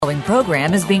following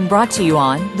program is being brought to you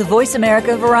on the Voice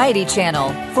America Variety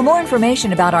Channel. For more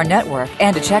information about our network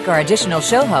and to check our additional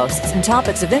show hosts and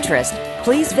topics of interest,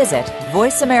 please visit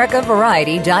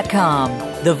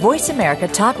voiceamericavariety.com. The Voice America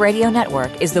Talk Radio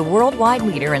Network is the worldwide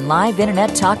leader in live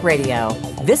Internet talk radio.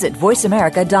 Visit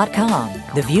voiceamerica.com.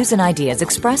 The views and ideas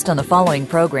expressed on the following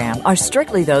program are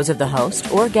strictly those of the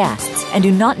host or guests and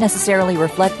do not necessarily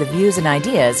reflect the views and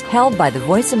ideas held by the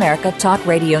Voice America Talk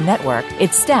Radio Network,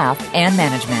 its staff, and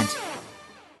management.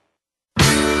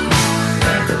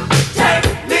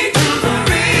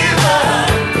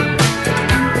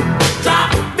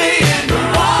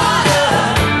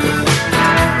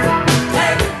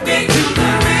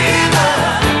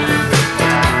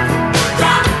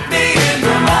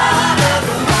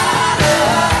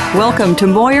 Welcome to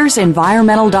Moyer's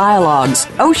Environmental Dialogues,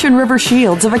 Ocean River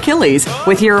Shields of Achilles,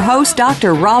 with your host,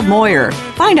 Dr. Rob Moyer.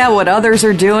 Find out what others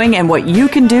are doing and what you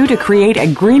can do to create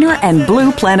a greener and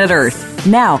blue planet Earth.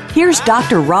 Now, here's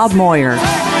Dr. Rob Moyer.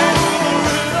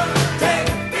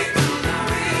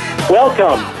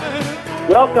 Welcome.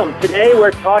 Today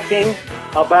we're talking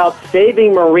about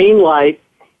saving marine life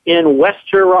in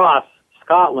Westeros,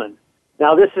 Scotland.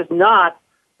 Now, this is not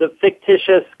the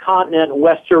fictitious continent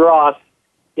Westeros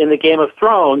in the Game of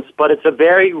Thrones, but it's a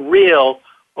very real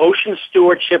ocean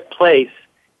stewardship place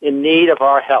in need of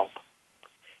our help.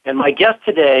 And my guest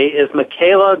today is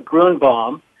Michaela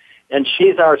Grunbaum, and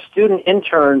she's our student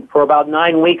intern for about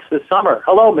 9 weeks this summer.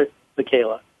 Hello,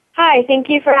 Michaela. Hi, thank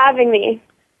you for having me.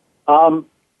 So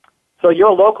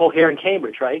you're local here in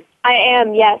Cambridge, right? I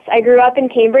am, yes. I grew up in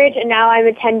Cambridge, and now I'm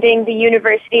attending the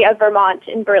University of Vermont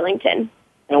in Burlington.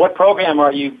 And what program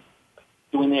are you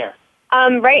doing there?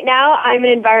 Right now, I'm an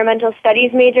environmental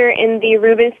studies major in the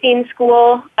Rubenstein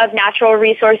School of Natural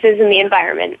Resources and the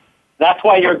Environment. That's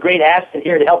why you're a great asset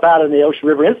here to help out in the Ocean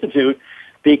River Institute,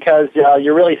 because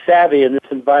you're really savvy in this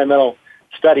environmental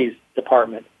studies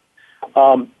department.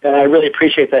 And I really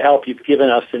appreciate the help you've given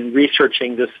us in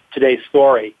researching today's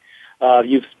story.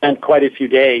 You've spent quite a few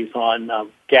days on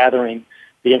gathering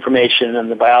the information and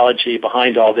the biology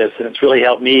behind all this, and it's really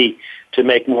helped me to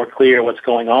make more clear what's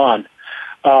going on.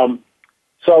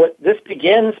 So this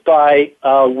begins by,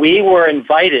 we were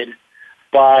invited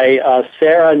by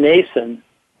Sarah Nason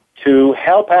to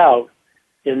help out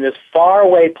in this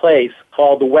faraway place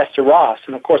called the Westeros.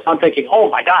 And of course I'm thinking, oh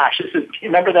my gosh,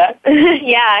 remember that?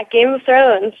 Yeah, Game of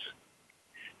Thrones.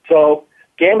 So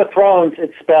Game of Thrones,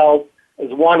 it's spelled as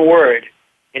one word.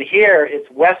 And here it's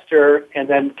Wester and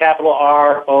then capital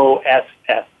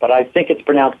R-O-S-S. But I think it's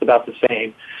pronounced about the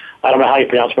same. I don't know how you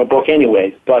pronounce my book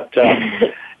anyways, but...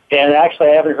 And actually,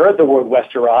 I haven't heard the word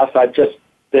Westeros. I've just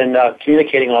been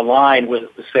communicating online with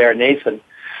Sarah Nason.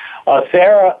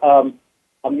 Sarah, a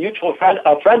mutual friend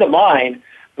of mine,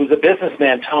 who's a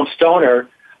businessman, Tom Stoner,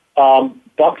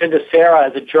 bumped into Sarah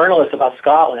as a journalist about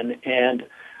Scotland, and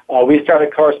we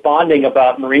started corresponding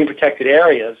about marine protected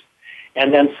areas.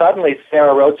 And then suddenly,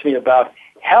 Sarah wrote to me about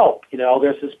help. You know,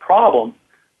 there's this problem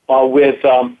with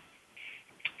the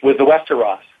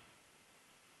Westeros.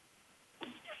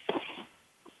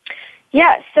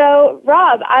 Yeah, so,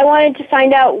 Rob, I wanted to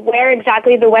find out where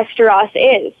exactly the Westeros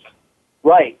is.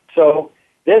 Right. So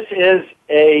this is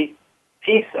a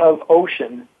piece of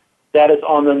ocean that is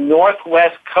on the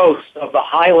northwest coast of the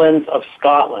Highlands of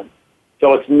Scotland.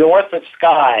 So it's north of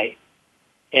Skye,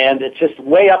 and it's just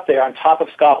way up there on top of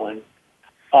Scotland.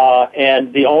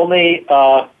 And the only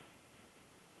town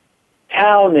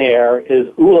there is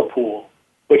Ullapool,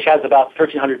 which has about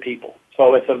 1,300 people.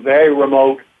 So it's a very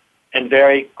remote and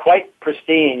quite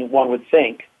pristine, one would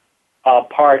think,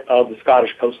 part of the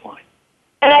Scottish coastline.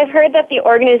 And I've heard that the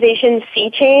organization Sea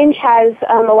Change has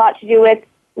a lot to do with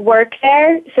work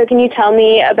there. So can you tell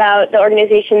me about the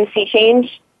organization Sea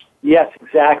Change? Yes,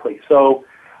 exactly. So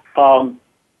the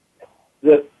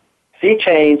Sea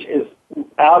Change is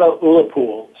out of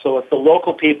Ullapool. So it's the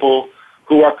local people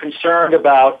who are concerned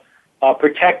about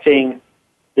protecting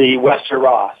the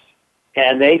Westeros.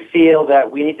 And they feel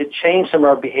that we need to change some of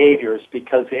our behaviors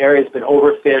because the area's been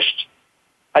overfished.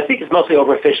 I think it's mostly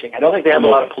overfishing. I don't think they have a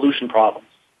lot of pollution problems.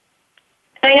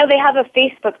 I know they have a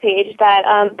Facebook page that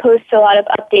posts a lot of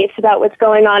updates about what's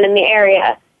going on in the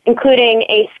area, including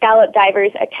a scallop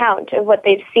diver's account of what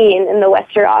they've seen in the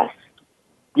Westeros.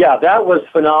 Yeah, that was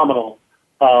phenomenal.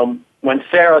 When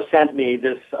Sarah sent me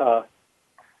this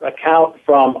account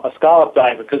from a scallop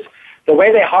diver, because the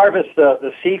way they harvest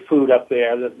the seafood up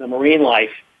there, the marine life,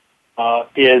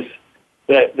 is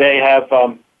that they have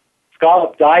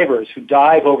scallop divers who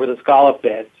dive over the scallop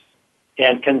beds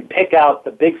and can pick out the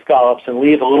big scallops and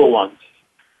leave the little ones.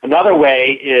 Another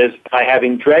way is by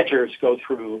having dredgers go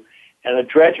through, and the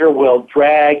dredger will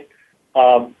drag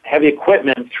heavy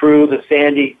equipment through the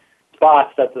sandy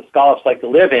spots that the scallops like to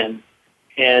live in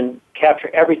and capture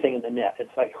everything in the net.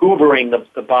 It's like hoovering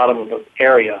the bottom of the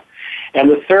area. And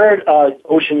the third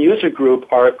ocean user group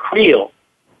are creel.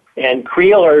 And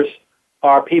creelers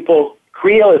are people,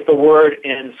 creel is the word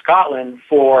in Scotland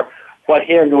for what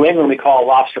here in New England we call a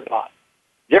lobster pot.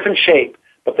 Different shape,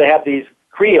 but they have these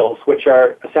creels, which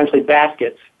are essentially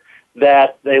baskets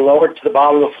that they lower to the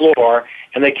bottom of the floor,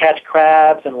 and they catch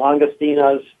crabs and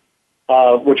langostinas,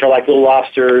 which are like little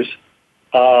lobsters,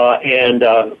 and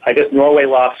I guess Norway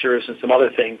lobsters and some other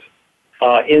things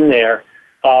in there.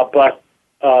 So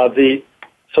the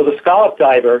scallop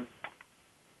diver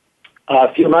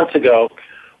a few months ago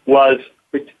was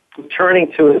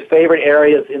returning to his favorite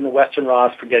areas in the Western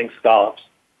Ross for getting scallops,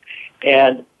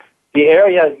 and the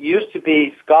area used to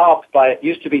be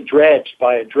dredged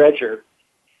by a dredger,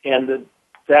 and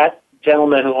that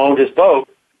gentleman who owned his boat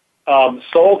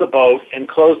sold the boat and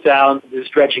closed down his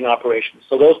dredging operation.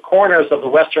 So those corners of the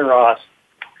Western Ross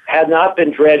had not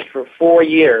been dredged for 4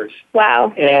 years.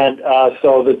 Wow. And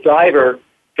so the diver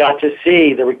got to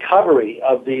see the recovery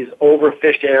of these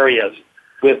overfished areas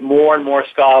with more and more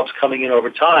scallops coming in over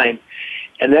time.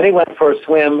 And then he went for a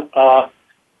swim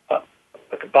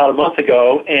about a month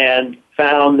ago and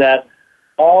found that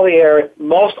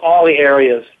most all the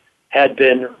areas had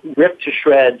been ripped to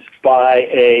shreds by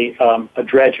a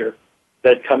dredger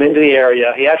that had come into the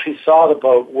area. He actually saw the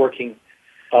boat working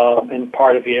in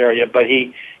part of the area, but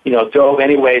he, dove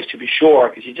anyways to be sure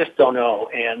because you just don't know.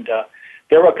 And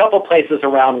there were a couple places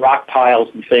around rock piles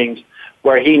and things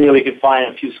where he knew he could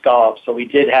find a few scallops, so he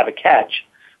did have a catch,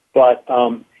 but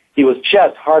he was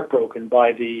just heartbroken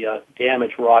by the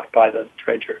damage wrought by the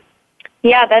dredger.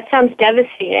 Yeah, that sounds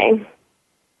devastating.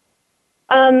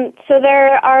 So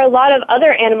there are a lot of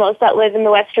other animals that live in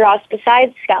the Western Ross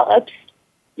besides scallops.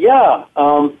 Yeah.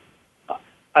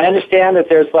 I understand that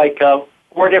there's like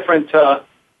 4 different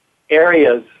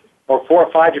areas, or 4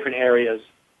 or 5 different areas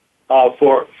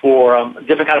for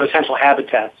different kind of essential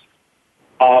habitats.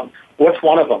 What's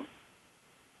one of them?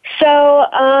 So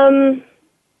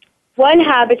one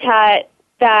habitat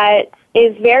that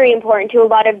is very important to a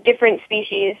lot of different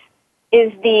species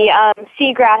is the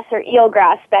seagrass or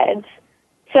eelgrass beds.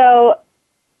 So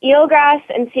eelgrass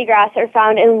and seagrass are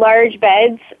found in large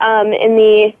beds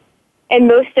in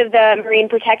most of the marine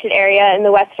protected area in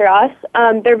the Western Ross.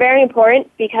 They're very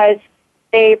important because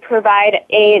they provide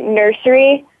a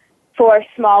nursery for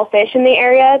small fish in the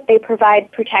area. They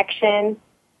provide protection,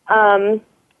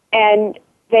 and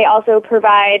they also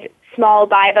provide small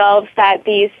bivalves that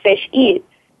these fish eat.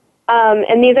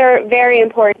 And these are very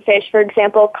important fish. For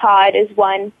example, cod is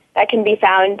one that can be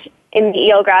found in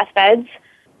the eelgrass beds.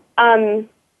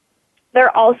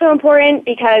 They're also important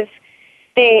because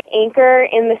they anchor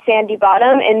in the sandy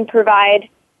bottom and provide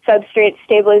substrate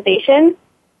stabilization.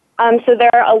 So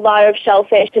there are a lot of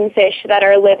shellfish and fish that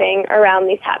are living around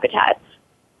these habitats.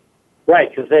 Right,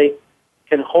 because they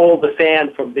can hold the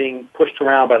sand from being pushed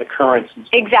around by the currents. And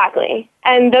stuff. Exactly.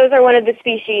 And those are one of the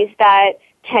species that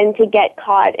tend to get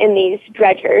caught in these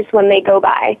dredgers when they go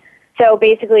by. So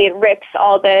basically it rips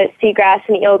all the seagrass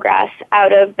and eelgrass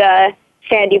out of the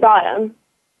sandy bottom.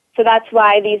 So that's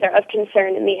why these are of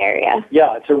concern in the area.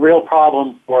 Yeah, it's a real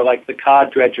problem for like the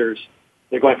cod dredgers.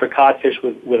 They're going for codfish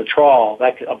with a trawl,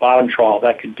 a bottom trawl.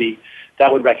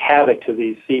 That would wreak havoc to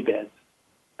these seabeds.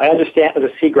 I understand that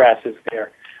the seagrass is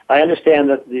there. I understand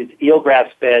that these eelgrass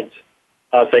beds,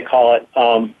 as they call it,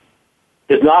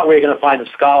 is not where you're going to find the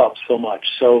scallops so much,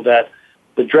 so that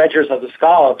the dredgers of the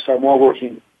scallops are more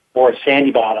working for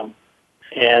sandy bottom.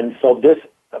 And so this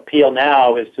appeal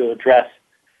now is to address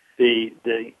the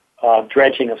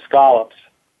dredging of scallops.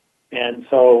 And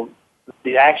so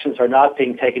the actions are not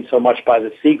being taken so much by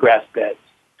the seagrass beds.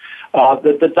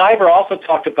 The diver also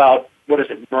talked about,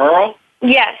 Merle?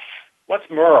 Yes. What's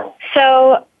Merle?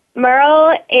 So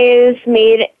Merle is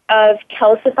made of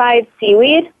calcified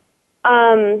seaweed.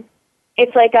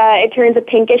 It's like it turns a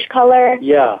pinkish color.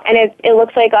 Yeah. And it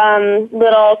looks like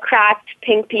little cracked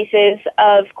pink pieces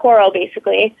of coral,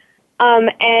 basically.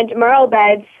 And Merle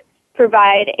beds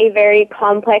provide a very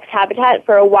complex habitat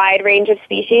for a wide range of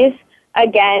species.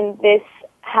 Again, this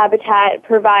habitat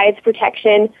provides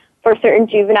protection for certain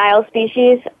juvenile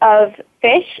species of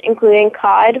fish, including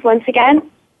cod, once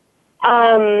again.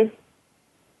 So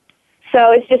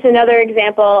it's just another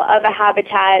example of a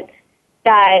habitat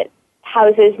that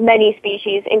houses many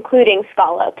species, including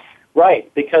scallops.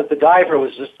 Right, because the diver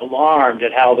was just alarmed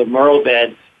at how the Merle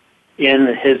beds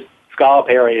in his scallop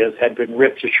areas had been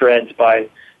ripped to shreds by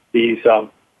these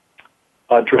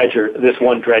this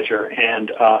one dredger.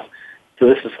 And so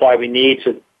this is why we need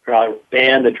to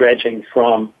ban the dredging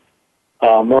from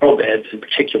marl beds in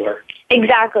particular.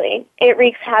 Exactly. It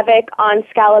wreaks havoc on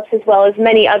scallops as well as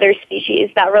many other species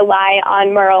that rely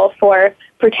on marl for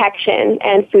protection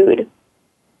and food.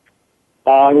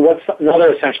 What's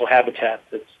another essential habitat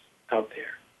that's out there?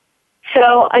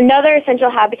 So another essential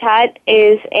habitat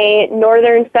is a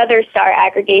northern feather star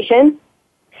aggregation.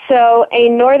 So a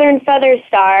northern feather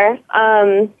star,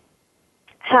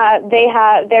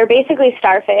 they're basically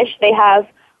starfish. They have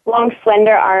long,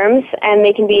 slender arms, and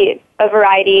they can be a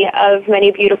variety of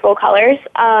many beautiful colors.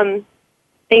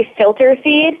 They filter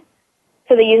feed,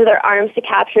 so they use their arms to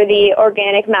capture the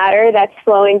organic matter that's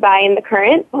flowing by in the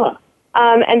current.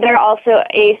 And they're also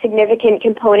a significant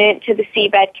component to the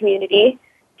seabed community,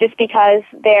 just because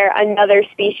they're another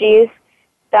species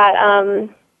that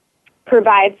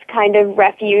provides kind of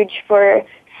refuge for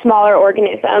smaller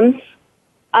organisms.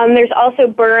 There's also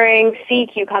burrowing sea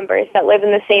cucumbers that live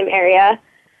in the same area,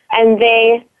 and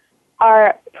they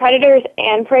are predators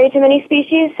and prey to many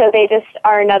species, so they just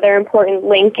are another important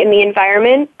link in the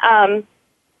environment.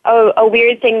 A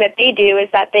weird thing that they do is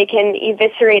that they can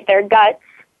eviscerate their guts.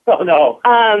 Oh, no.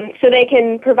 So they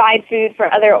can provide food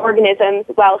for other organisms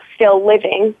while still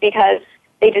living, because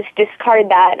they just discard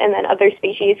that, and then other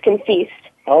species can feast.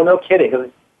 Oh, no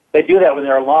kidding. They do that when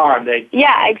they're alarmed. They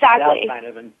exactly. Kind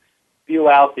of and spew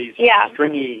out these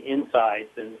stringy insides,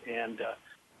 and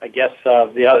I guess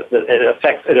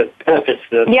it benefits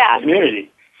the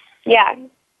community. Yeah.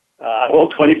 I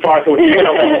won't go any farther with you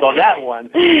on that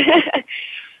one.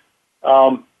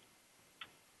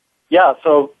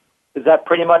 So is that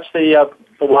pretty much the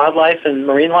wildlife and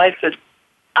marine life that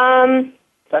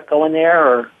go in there,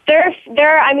 or?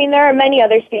 There are many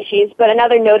other species, but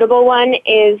another notable one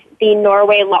is the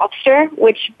Norway lobster,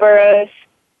 which burrows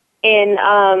in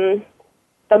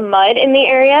the mud in the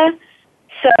area.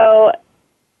 So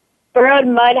burrowed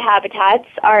mud habitats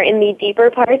are in the deeper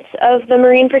parts of the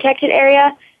marine protected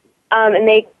area, and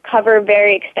they cover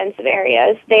very extensive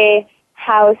areas. They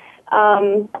house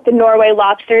the Norway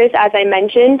lobsters, as I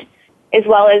mentioned, as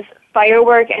well as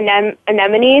firework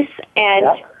anemones and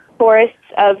forests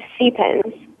of sea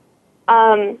pins.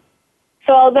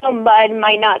 So although mud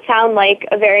might not sound like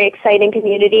a very exciting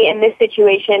community, in this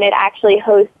situation it actually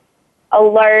hosts a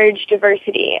large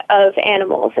diversity of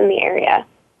animals in the area.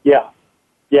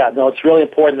 No, it's really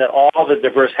important that all the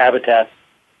diverse habitats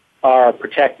are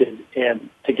protected, and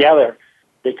together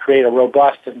they create a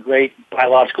robust and great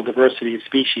biological diversity of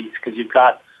species, because you've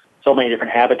got so many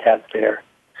different habitats there.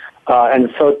 And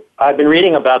so I've been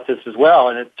reading about this as well,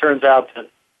 and it turns out that,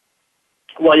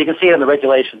 well, you can see it in the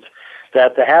regulations,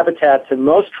 that the habitats in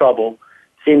most trouble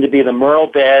seem to be the marl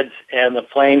beds and the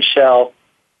flame shell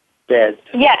beds.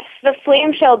 Yes, the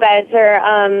flame shell beds are,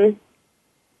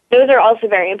 those are also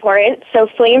very important. So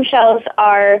flame shells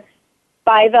are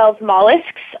bivalve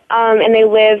mollusks, and they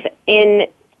live in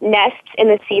nests in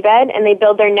the seabed, and they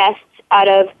build their nests out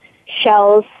of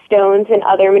shells, stones, and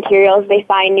other materials they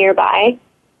find nearby.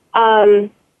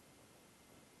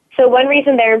 So one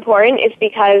reason they're important is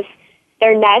because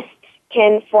their nests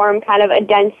can form kind of a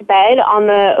dense bed on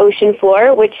the ocean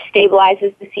floor, which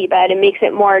stabilizes the seabed and makes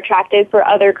it more attractive for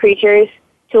other creatures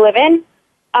to live in.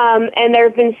 And there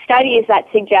have been studies that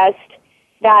suggest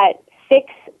that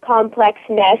 6 complex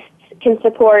nests can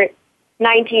support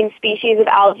 19 species of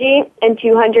algae and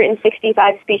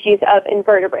 265 species of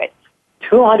invertebrates.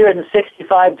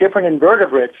 265 different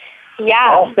invertebrates?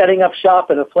 Yeah. All setting up shop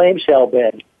in a flame shell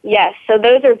bed. Yes, so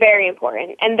those are very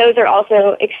important, and those are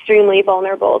also extremely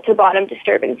vulnerable to bottom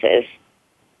disturbances.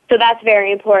 So that's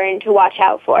very important to watch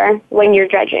out for when you're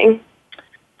dredging.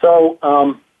 So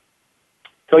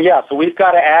we've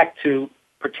got to act to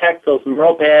protect those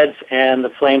marl beds and the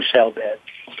flame shell beds.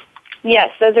 Yes,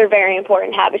 those are very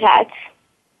important habitats.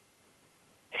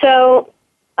 So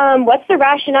what's the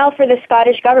rationale for the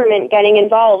Scottish government getting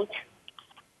involved?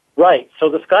 Right. So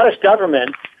the Scottish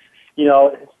government,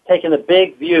 has taken a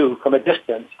big view from a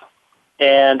distance,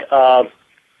 and of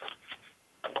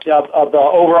the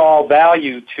overall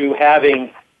value to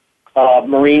having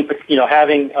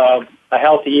having a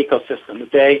healthy ecosystem.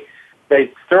 That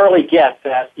they thoroughly get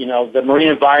that the marine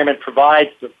environment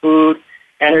provides the food,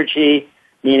 energy,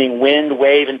 meaning wind,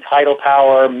 wave, and tidal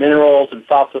power, minerals and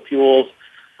fossil fuels.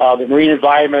 The marine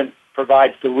environment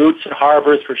provides the routes and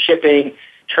harbors for shipping,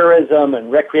 tourism,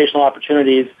 and recreational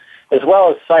opportunities, as well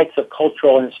as sites of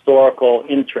cultural and historical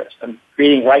interest. I'm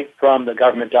reading right from the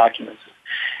government documents.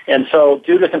 And so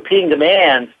due to competing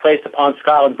demands placed upon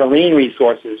Scotland's marine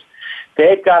resources,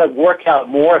 they've got to work out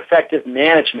more effective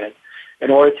management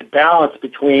in order to balance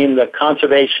between the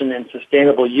conservation and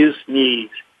sustainable use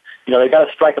needs. They've got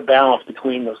to strike a balance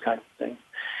between those kinds of things.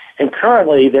 And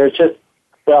currently, there's just,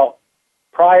 well,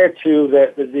 prior to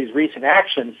these recent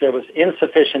actions, there was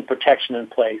insufficient protection in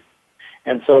place.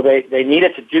 And so they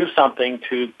needed to do something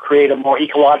to create a more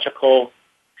ecological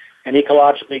and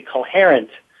ecologically coherent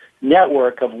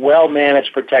network of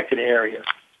well-managed protected areas.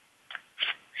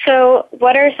 So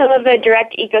what are some of the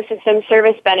direct ecosystem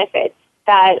service benefits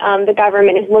that the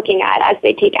government is looking at as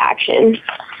they take action?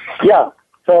 Yeah,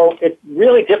 so it's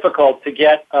really difficult to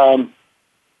get, an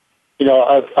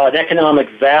economic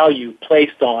value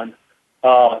placed on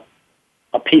a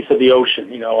piece of the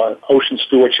ocean, an ocean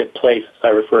stewardship place, as I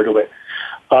refer to it.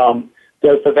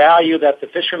 There's the value that the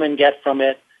fishermen get from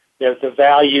it. There's the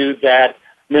value that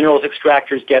minerals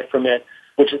extractors get from it,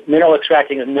 which is mineral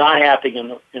extracting is not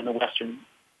happening in the Western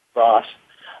Ross.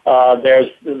 There's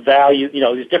the value,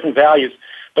 there's different values.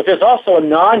 But there's also a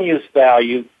non-use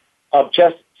value of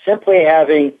just simply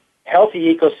having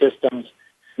healthy ecosystems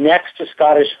next to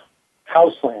Scottish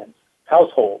households.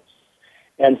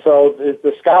 And so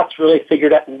the Scots really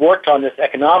worked on this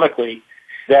economically,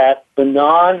 that the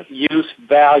non-use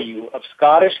value of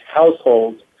Scottish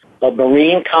households of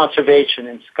marine conservation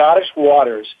in Scottish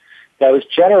waters that was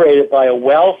generated by a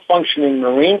well-functioning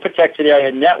marine protected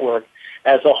area network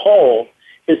as a whole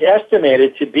is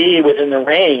estimated to be within the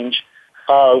range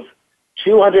of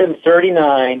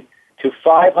 239 to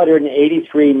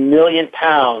 583 million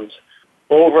pounds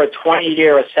over a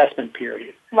 20-year assessment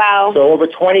period. Wow. So over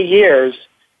 20 years,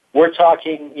 we're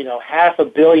talking,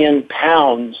 £500 million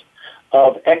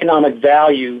of economic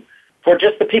value for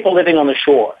just the people living on the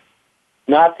shore,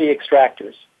 not the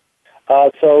extractors.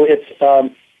 So it's,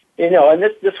 and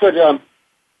this would,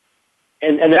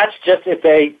 and that's just if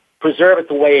they preserve it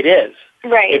the way it is.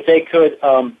 Right. If they could,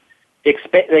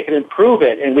 they could improve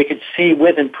it, and we could see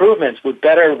with improvements, with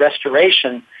better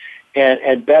restoration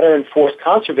and better enforced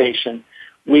conservation,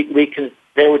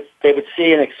 they would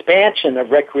see an expansion of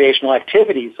recreational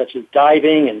activities such as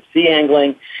diving and sea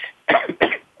angling,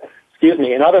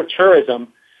 and other tourism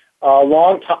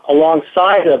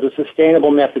alongside of the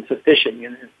sustainable methods of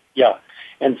fishing.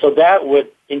 And so that would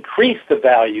increase the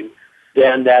value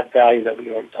than that value that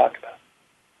we already talked about.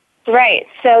 Right.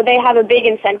 So they have a big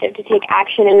incentive to take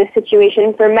action in this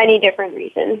situation for many different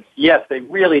reasons. Yes, they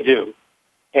really do.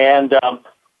 And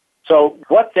so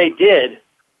what they did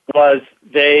was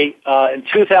they, in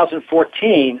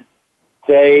 2014,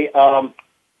 they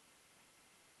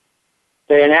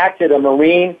enacted a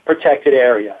marine protected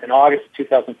area in August of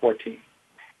 2014.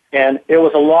 And it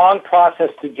was a long process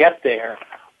to get there,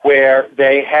 where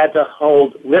they had to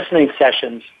hold listening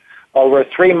sessions over a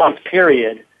 3-month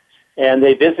period. And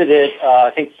they visited,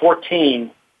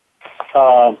 14.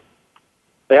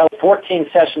 They held 14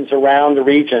 sessions around the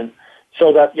region.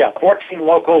 So that, 14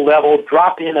 local level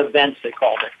drop-in events, they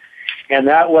called it. And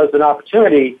that was an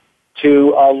opportunity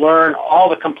to learn all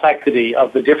the complexity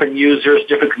of the different users,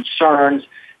 different concerns,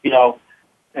 and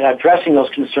addressing those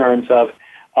concerns of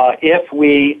if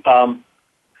we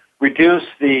reduce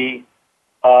the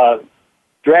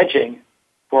dredging,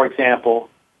 for example,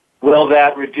 will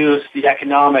that reduce the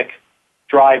economic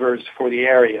drivers for the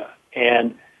area?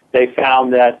 And they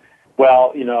found that,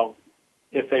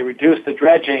 if they reduce the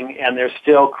dredging and they're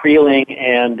still creeling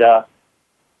and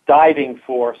diving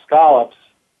for scallops,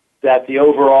 that the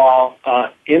overall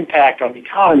impact on the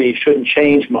economy shouldn't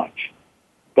change much.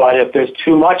 But if there's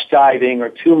too much diving or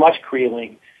too much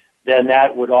creeling, then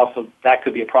that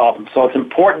could be a problem. So it's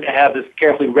important to have this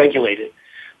carefully regulated.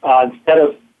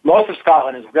 Most of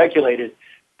Scotland is regulated,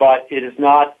 but it is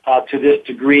not to this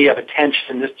degree of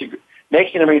attention.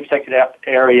 Making a marine protected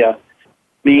area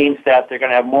means that they're going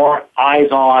to have more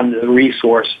eyes on the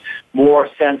resource, more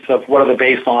sense of what are the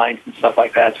baselines and stuff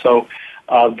like that. So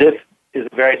this is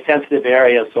a very sensitive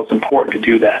area, so it's important to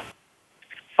do that.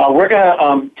 We're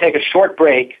going to take a short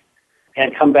break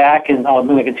and come back, and I'm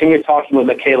going to continue talking with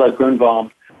Michaela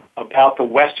Grunbaum about the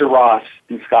Wester Ross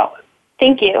in Scotland.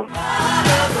 Thank you.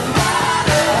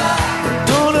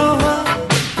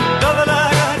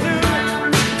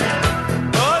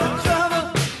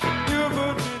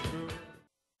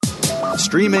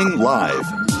 Streaming live,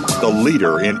 the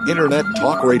leader in Internet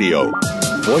talk radio,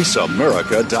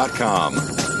 VoiceAmerica.com.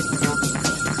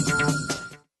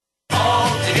 All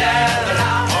together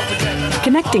now, all together now.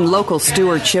 Connecting local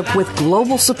stewardship with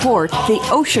global support, the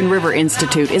Ocean River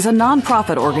Institute is a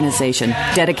nonprofit organization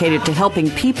dedicated to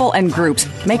helping people and groups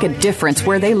make a difference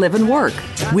where they live and work.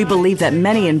 We believe that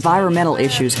many environmental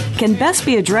issues can best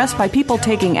be addressed by people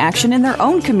taking action in their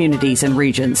own communities and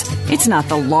regions. It's not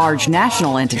the large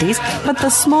national entities, but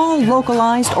the small,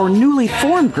 localized, or newly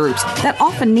formed groups that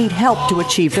often need help to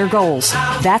achieve their goals.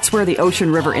 That's where the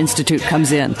Ocean River Institute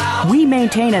comes in. We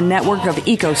maintain a network of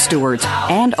eco-stewards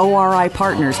and ORI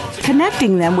partners,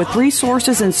 connecting them with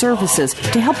resources and services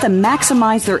to help them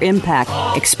maximize their impact,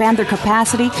 expand their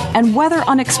capacity, and weather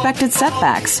unexpected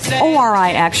setbacks.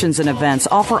 ORI actions and events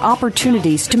offer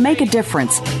opportunities to make a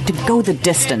difference, to go the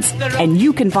distance, and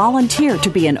you can volunteer to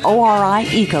be an ORI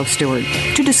eco-steward.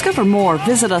 To discover more,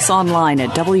 visit us online at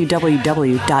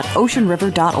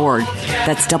www.oceanriver.org.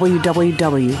 That's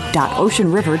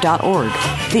www.oceanriver.org.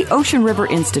 The Ocean River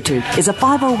Institute is a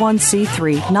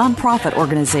 501c3 nonprofit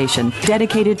organization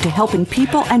dedicated to helping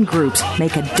people and groups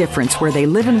make a difference where they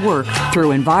live and work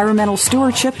through environmental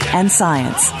stewardship and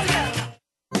science.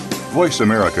 Voice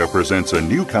America presents a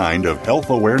new kind of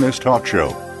health awareness talk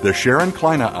show, the Sharon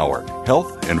Kleina Hour,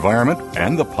 Health, Environment,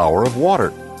 and the Power of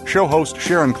Water. Show host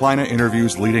Sharon Kleina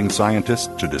interviews leading scientists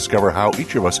to discover how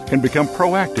each of us can become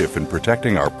proactive in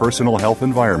protecting our personal health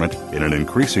environment in an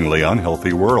increasingly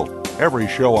unhealthy world. Every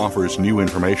show offers new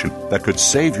information that could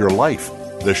save your life.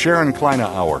 The Sharon Kleina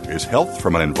Hour is health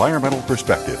from an environmental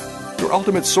perspective, your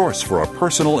ultimate source for a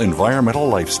personal environmental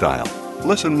lifestyle.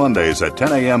 Listen Mondays at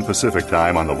 10 a.m. Pacific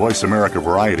Time on the Voice America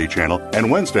Variety Channel and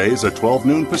Wednesdays at 12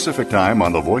 noon Pacific Time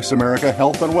on the Voice America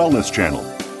Health and Wellness Channel.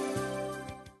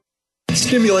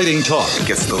 Stimulating talk. It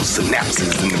gets those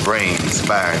synapses in the brain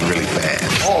firing really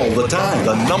fast. All the time.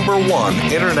 The number one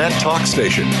Internet talk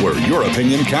station where your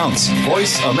opinion counts.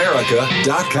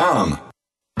 VoiceAmerica.com.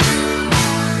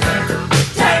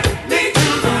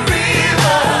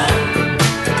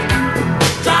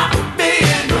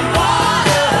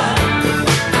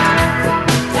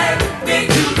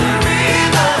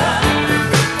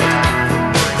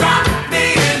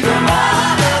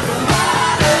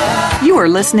 You are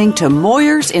listening to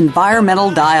Moyer's Environmental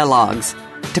Dialogues.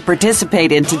 To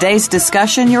participate in today's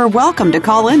discussion, you're welcome to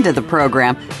call into the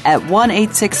program at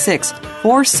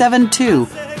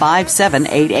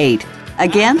 1-866-472-5788.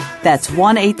 Again, that's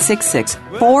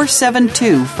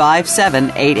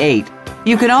 1-866-472-5788.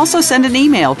 You can also send an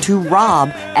email to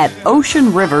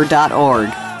rob@oceanriver.org.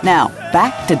 Now,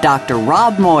 back to Dr.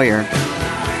 Rob Moyer.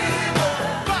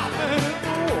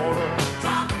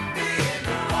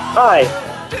 Hi.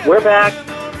 We're back,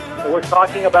 and we're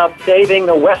talking about saving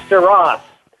the Wester Ross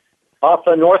off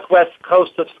the northwest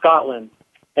coast of Scotland.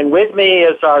 And with me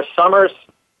is our summer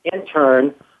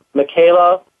intern,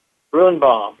 Michaela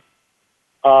Brunbaum.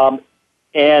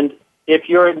 And if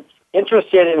you're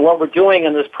interested in what we're doing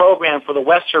in this program for the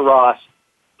Wester Ross,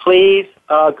 please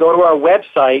go to our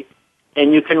website,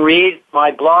 and you can read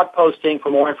my blog posting for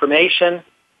more information,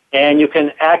 and you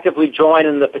can actively join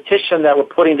in the petition that we're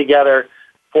putting together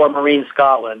for Marine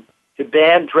Scotland to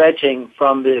ban dredging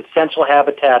from the essential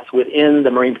habitats within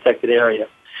the marine protected area.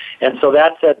 And so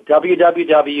that's at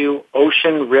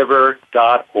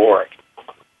www.oceanriver.org.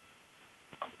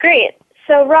 Great.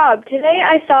 So, Rob, today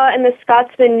I saw in the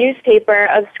Scotsman newspaper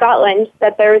of Scotland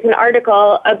that there was an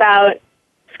article about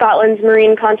Scotland's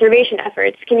marine conservation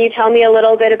efforts. Can you tell me a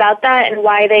little bit about that and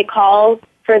why they call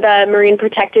for the marine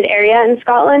protected area in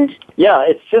Scotland? Yeah,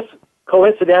 it's just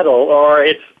coincidental, or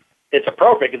it's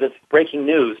appropriate because it's breaking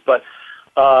news, but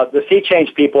the Sea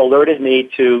Change people alerted me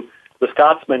to the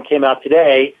Scotsman came out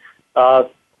today, the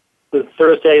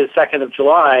Thursday, the 2nd of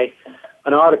July,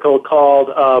 an article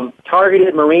called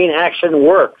Targeted Marine Action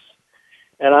Works.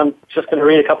 And I'm just going to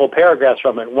read a couple of paragraphs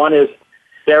from it. One is,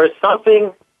 there is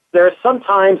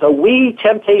sometimes a wee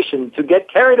temptation to get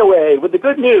carried away with the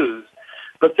good news,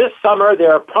 but this summer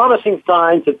there are promising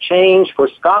signs of change for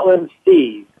Scotland's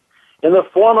seas, in the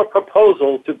form of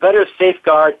proposal to better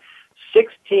safeguard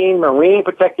 16 marine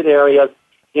protected areas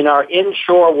in our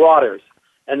inshore waters,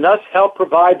 and thus help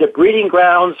provide the breeding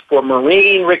grounds for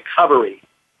marine recovery.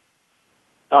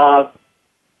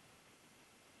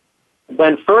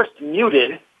 When first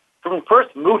mooted,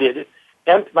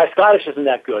 my Scottish isn't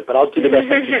that good, but I'll do the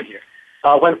best I can here.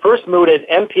 When first mooted,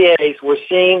 MPAs were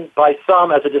seen by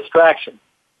some as a distraction.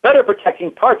 Better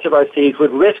protecting parts of our seas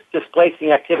would risk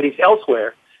displacing activities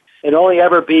elsewhere and only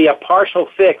ever be a partial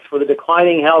fix for the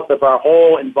declining health of our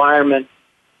whole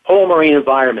marine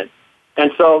environment.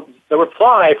 And so the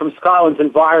reply from Scotland's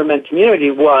environment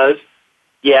community was,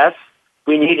 yes,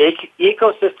 we need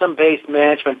ecosystem-based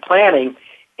management planning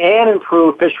and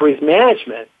improved fisheries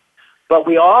management, but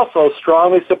we also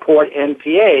strongly support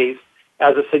NPAs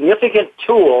as a significant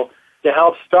tool to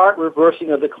help start reversing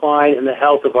the decline in the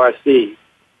health of our seas.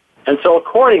 And so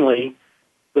accordingly,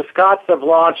 the Scots have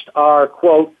launched our,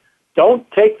 quote, "Don't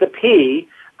Take the P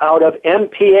Out of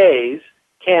MPAs"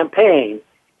 campaign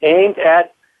aimed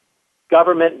at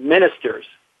government ministers.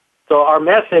 So our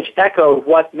message echoed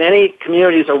what many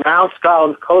communities around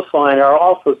Scotland's coastline are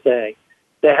also saying.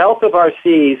 The health of our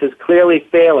seas is clearly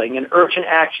failing and urgent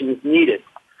action is needed.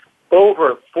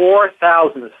 Over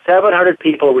 4,700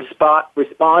 people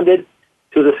responded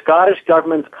to the Scottish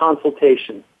Government's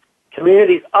consultation.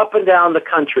 Communities up and down the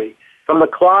country, from the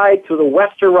Clyde to the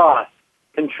Wester Ross,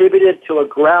 contributed to a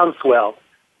groundswell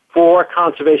for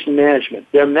conservation management.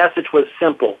 Their message was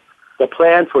simple. The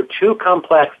plans were too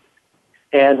complex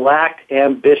and lacked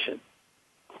ambition.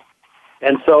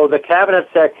 And so the Cabinet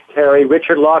Secretary,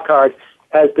 Richard Lockhart,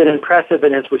 has been impressive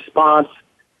in his response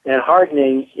and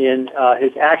heartening in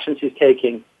his actions he's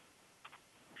taking.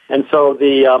 And so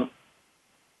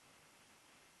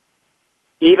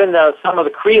even some of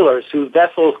the creelers, whose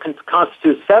vessels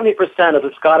constitute 70% of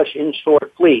the Scottish inshore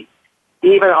fleet,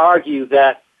 even argue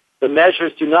that the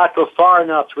measures do not go far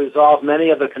enough to resolve many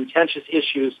of the contentious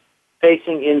issues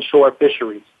facing inshore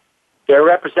fisheries. Their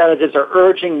representatives are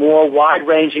urging more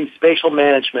wide-ranging spatial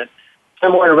management,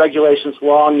 similar to regulations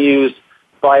long used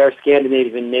by our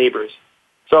Scandinavian neighbors.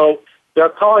 So they're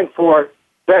calling for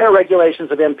better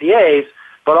regulations of MPAs,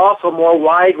 but also more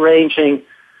wide-ranging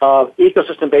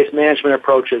ecosystem-based management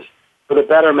approaches for the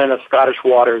betterment of Scottish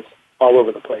waters all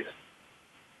over the place.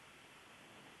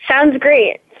 Sounds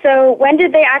great. So when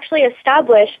did they actually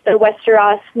establish the Wester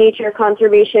Ross Nature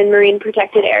Conservation Marine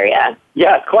Protected Area?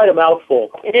 Yeah, it's quite a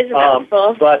mouthful. It is a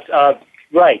mouthful.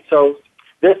 Right. So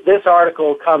this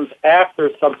article comes after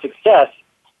some success,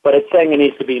 but it's saying it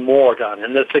needs to be more done.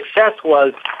 And the success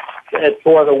was that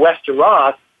for the Wester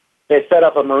Ross, they set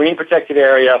up a marine protected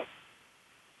area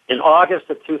in August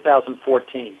of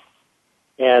 2014.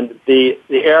 And the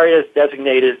area is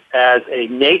designated as a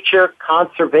nature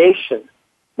conservation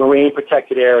marine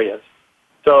protected areas.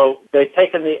 So they've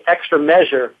taken the extra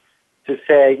measure to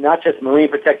say not just marine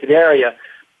protected area,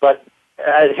 but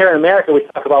here in America we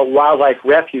talk about wildlife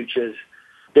refuges,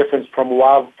 different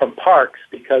from parks,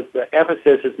 because the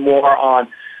emphasis is more on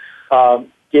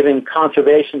giving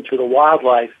conservation to the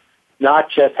wildlife,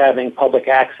 not just having public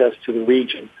access to the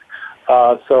region.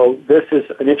 So this is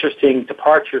an interesting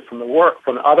departure from the work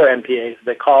from other MPAs.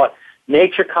 They call it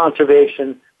nature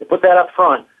conservation. They put that up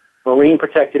front, marine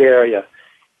protected area.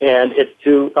 And it's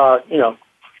to,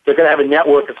 they're going to have a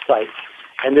network of sites.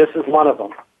 And this is one of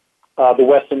them, the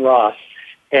Western Ross.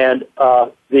 And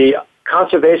the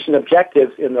conservation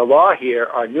objectives in the law here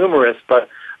are numerous, but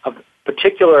of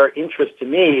particular interest to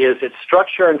me is its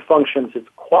structure and functions, its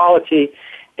quality,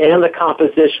 and the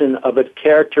composition of its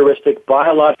characteristic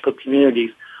biological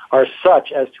communities are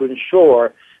such as to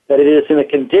ensure that it is in a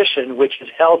condition which is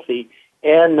healthy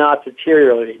and not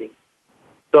deteriorating.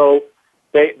 So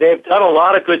they've done a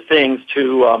lot of good things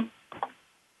to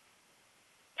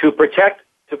protect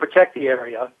the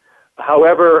area.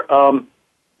 However,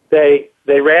 they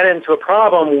ran into a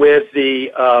problem with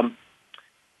the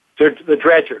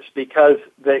dredgers, because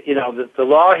the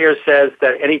law here says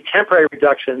that any temporary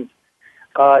reductions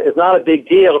is not a big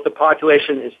deal if the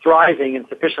population is thriving and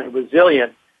sufficiently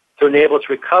resilient to enable its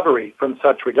recovery from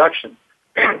such reduction.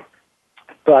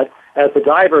 But as the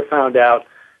diver found out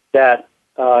that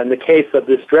in the case of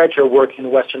this dredger working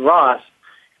in Western Ross,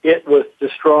 it was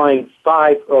destroying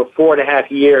 5 or 4.5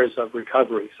 years of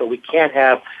recovery. So we can't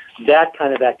have that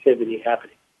kind of activity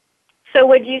happening. So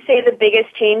would you say the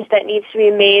biggest change that needs to be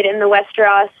made in the Wester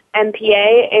Ross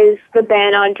MPA is the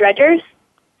ban on dredgers?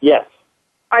 Yes.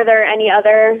 Are there any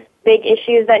other big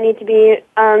issues that need to be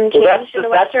changed in the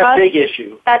Wester Ross? That's the big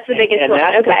issue. That's the biggest one.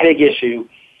 That's the big issue.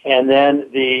 And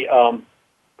then the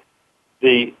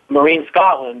Marine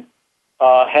Scotland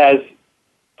has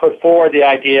put forward the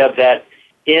idea that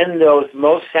in those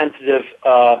most sensitive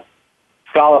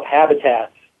scallop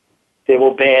habitats, they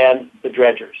will ban the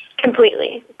dredgers.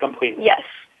 Completely. Yes.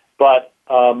 But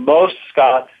most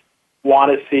Scots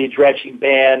want to see dredging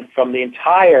banned from the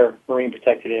entire marine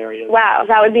protected area. Wow,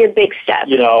 that would be a big step.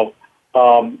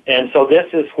 And so this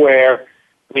is where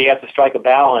we have to strike a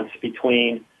balance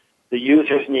between the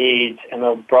user's needs and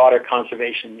the broader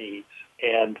conservation needs.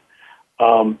 And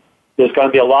there's going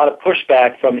to be a lot of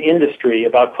pushback from industry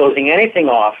about closing anything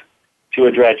off to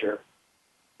a dredger.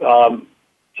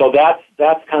 So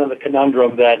that's kind of the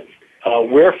conundrum that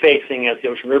we're facing as the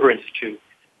Ocean River Institute,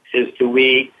 is do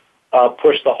we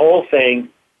push the whole thing,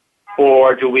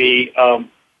 or do we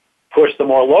push the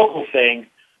more local thing,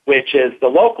 which is the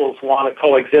locals want to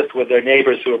coexist with their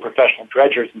neighbors who are professional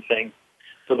dredgers and things,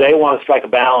 So they want to strike a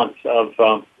balance of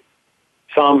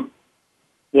some,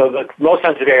 the most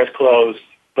sensitive areas closed,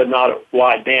 but not a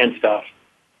wide band stuff.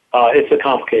 It's a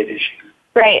complicated issue.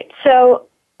 Right. So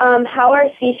how are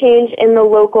Sea Change and the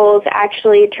locals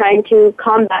actually trying to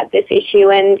combat this issue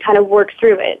and kind of work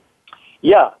through it?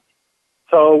 Yeah.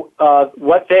 So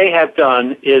what they have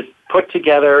done is put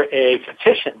together a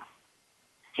petition.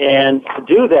 And to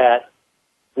do that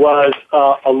was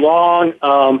a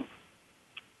long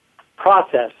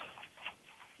process.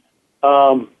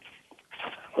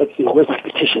 Let's see, where's my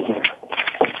petition here?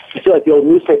 I feel like the old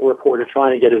newspaper reporter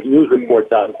trying to get his news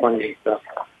reports out in front of me and stuff.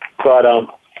 But,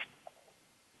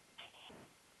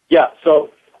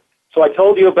 so I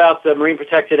told you about the Marine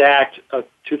Protected Act of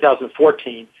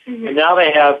 2014, and now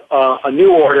they have a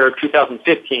new order of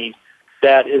 2015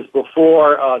 that is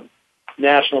before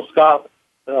National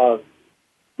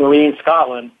Marine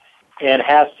Scotland and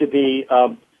has to be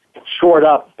shored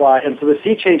up by, and so the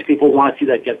Sea Change people want to see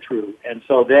that get through. And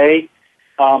so they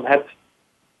have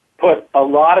put a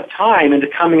lot of time into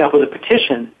coming up with a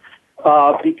petition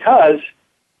because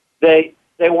they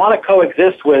want to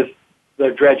coexist with the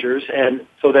dredgers, and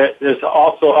so there's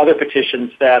also other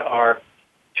petitions that are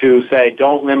to say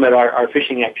don't limit our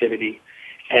fishing activity.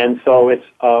 And so it's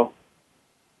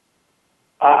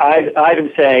I've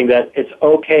been saying that it's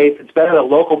okay, it's better that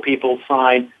local people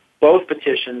sign both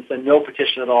petitions than no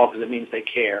petition at all because it means they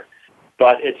care.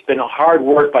 But it's been a hard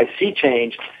work by Sea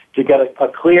Change to get a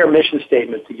clear mission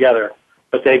statement together.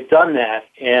 But they've done that,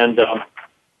 and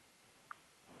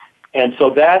so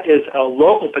that is a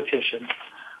local petition,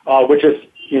 which is,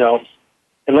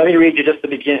 and let me read you just a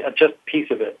piece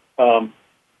of it. And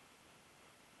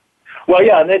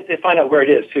they find out where it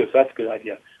is too, so that's a good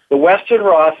idea. The Western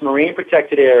Ross Marine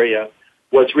Protected Area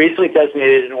was recently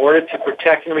designated in order to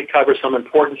protect and recover some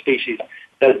important species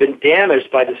that have been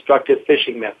damaged by destructive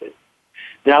fishing methods.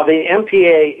 Now, the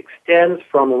MPA extends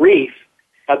from reef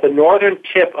at the northern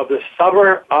tip of the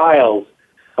Summer Isles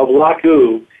of Loch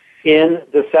Ewe in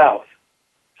the south.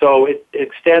 So it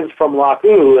extends from Loch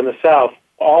Ewe in the south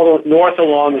all the north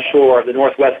along the shore, the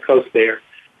northwest coast there,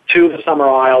 to the Summer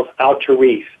Isles out to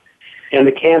reef. And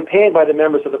the campaign by the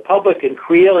members of the public and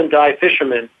creel and die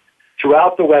fishermen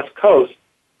throughout the west coast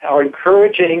are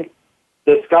encouraging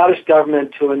the Scottish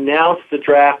government to announce the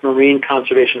draft marine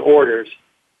conservation orders,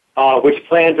 which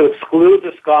plan to exclude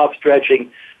the scallops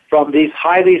dredging from these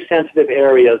highly sensitive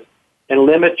areas and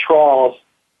limit trawls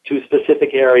to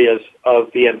specific areas of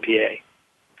the MPA.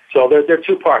 So there are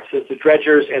two parts. There's the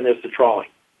dredgers and there's the trawling.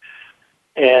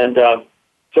 And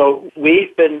so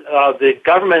we've been, the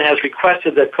government has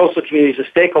requested that coastal communities and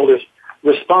stakeholders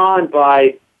respond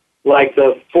by like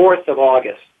the 4th of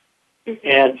August.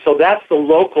 And so that's the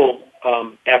local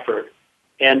effort.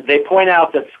 And they point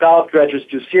out that scallop dredgers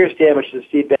do serious damage to the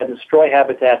seabed and destroy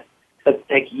habitat that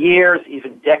take years,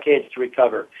 even decades to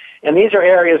recover. And these are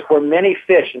areas where many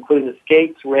fish, including the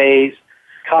skates, rays,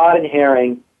 cod, and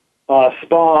herring,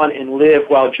 spawn and live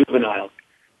while juvenile.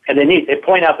 And they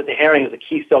point out that the herring is a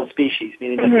keystone species,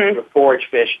 meaning that it's a forage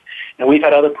fish. And we've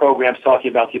had other programs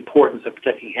talking about the importance of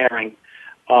protecting herring.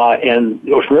 And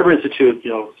the Ocean River Institute,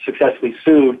 successfully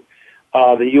sued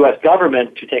the U.S.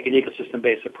 government to take an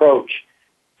ecosystem-based approach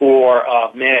for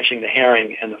managing the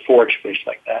herring and the forage fish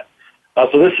like that.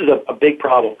 So this is a big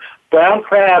problem. Brown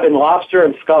crab and lobster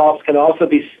and scallops can also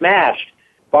be smashed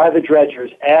by the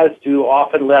dredgers, as do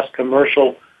often less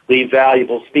commercially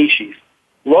valuable species.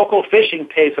 Local fishing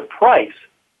pays a price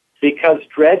because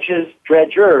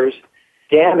dredgers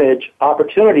damage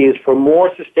opportunities for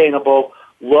more sustainable,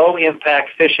 low-impact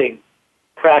fishing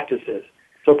practices.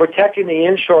 So protecting the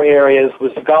inshore areas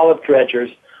with scallop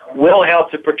dredgers will help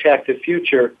to protect the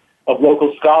future of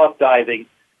local scallop diving,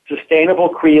 sustainable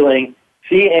creeling,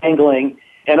 sea angling,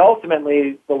 and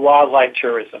ultimately the wildlife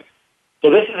tourism.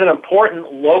 So this is an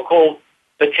important local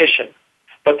petition,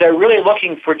 but they're really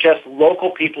looking for just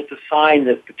local people to sign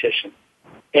this petition.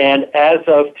 And as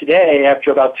of today,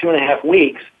 after about 2.5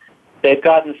 weeks, they've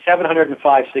gotten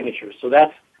 705 signatures. So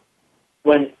that's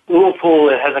when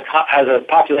Ullapool has a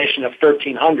population of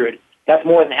 1,300. That's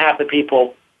more than half the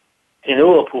people in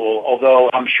Ullapool,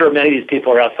 although I'm sure many of these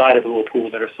people are outside of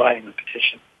Ullapool that are signing the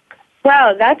petition.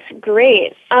 Wow, that's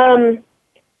great.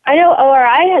 I know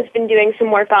ORI has been doing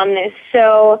some work on this,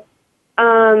 so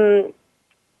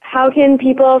how can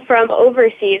people from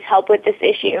overseas help with this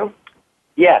issue?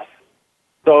 Yes.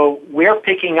 So we're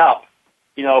picking up,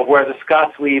 where the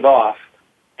Scots leave off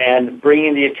and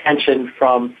bringing the attention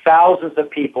from thousands of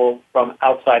people from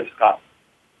outside of Scotland.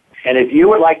 And if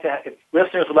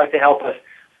listeners would like to help us,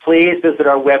 please visit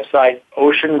our website,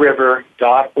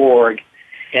 oceanriver.org,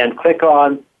 and click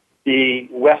on the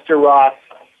Wester Ross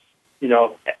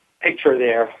picture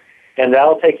there, and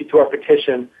that'll take you to our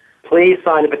petition. Please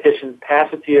sign the petition,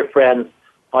 pass it to your friends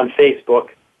on Facebook.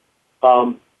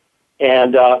 And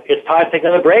it's time to take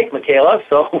another break, Michaela,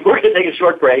 so we're going to take a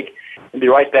short break and be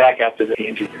right back after the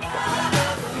engineer.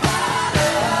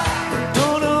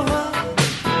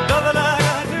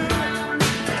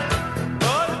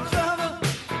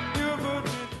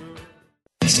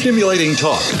 Stimulating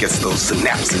talk. It gets those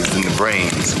synapses in the brain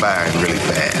firing really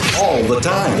fast. All the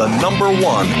time. The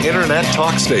 #1 Internet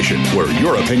talk station where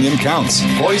your opinion counts.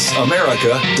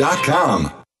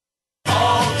 VoiceAmerica.com.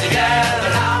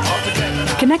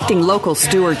 Connecting local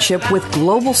stewardship with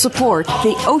global support,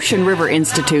 the Ocean River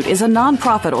Institute is a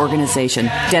nonprofit organization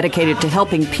dedicated to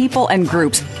helping people and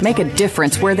groups make a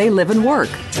difference where they live and work.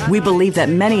 We believe that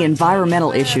many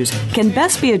environmental issues can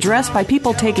best be addressed by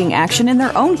people taking action in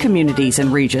their own communities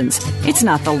and regions. It's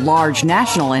not the large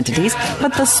national entities,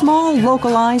 but the small,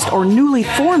 localized, or newly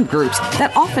formed groups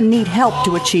that often need help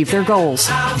to achieve their goals.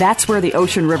 That's where the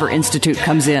Ocean River Institute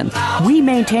comes in. We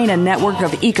maintain a network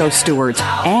of eco-stewards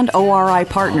and ORI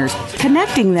partners,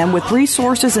 connecting them with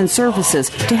resources and services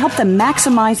to help them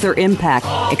maximize their impact,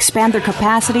 expand their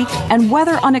capacity, and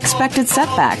weather unexpected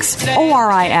setbacks.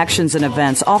 ORI actions and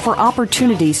events offer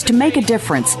opportunities to make a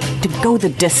difference, to go the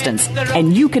distance,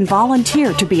 and you can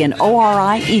volunteer to be an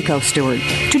ORI eco-steward.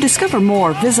 To discover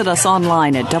more, visit us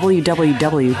online at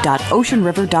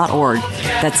www.oceanriver.org.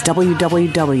 That's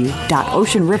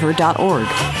www.oceanriver.org.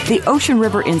 The Ocean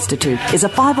River Institute is a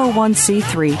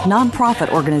 501c3 nonprofit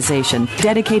organization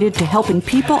dedicated to helping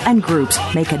people and groups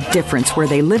make a difference where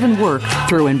they live and work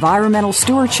through environmental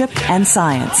stewardship and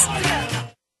science.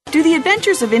 Do the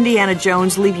adventures of Indiana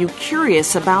Jones leave you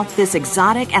curious about this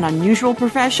exotic and unusual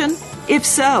profession? If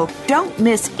so, don't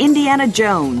miss Indiana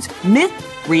Jones, Myth,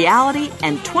 Reality,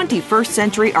 and 21st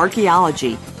Century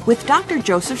Archaeology with Dr.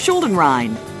 Joseph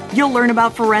Schuldenrein. You'll learn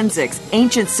about forensics,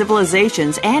 ancient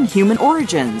civilizations, and human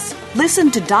origins. Listen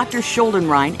to Dr.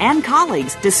 Schuldenrein and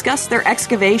colleagues discuss their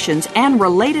excavations and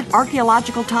related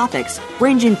archaeological topics,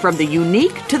 ranging from the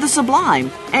unique to the sublime,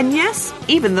 and yes,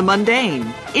 even the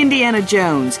mundane. Indiana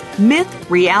Jones, Myth,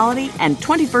 Reality, and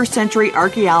 21st Century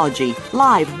Archaeology,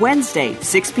 live Wednesday,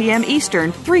 6 p.m.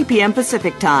 Eastern, 3 p.m.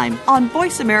 Pacific Time on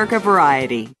Voice America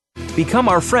Variety. Become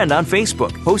our friend on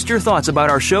Facebook. Post your thoughts about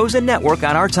our shows and network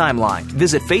on our timeline.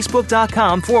 Visit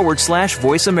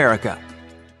Facebook.com/Voice America.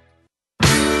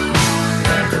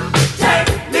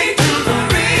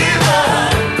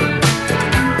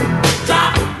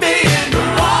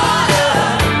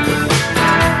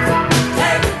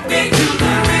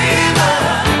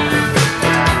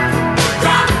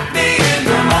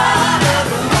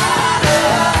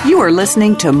 You are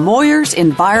listening to Moyer's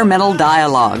Environmental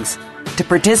Dialogues. To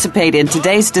participate in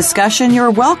today's discussion,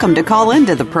 you're welcome to call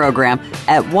into the program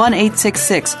at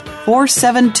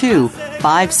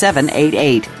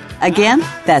 1-866-472-5788. Again,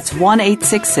 that's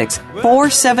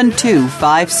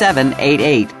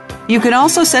 1-866-472-5788. You can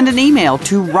also send an email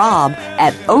to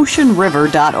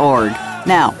rob@oceanriver.org.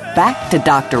 Now, back to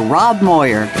Dr. Rob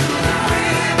Moyer.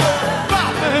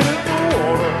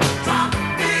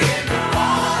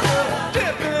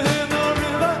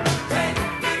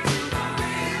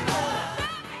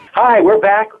 Hi, we're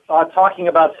back talking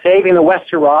about saving the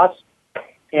Wester Ross,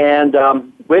 and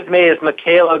with me is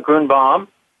Michaela Grunbaum.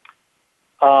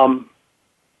 So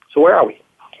where are we?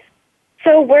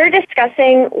 So we're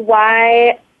discussing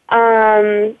why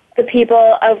the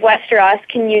people of Westeros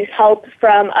can use help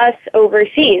from us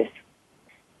overseas.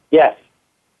 Yes.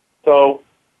 So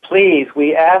please,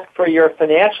 we ask for your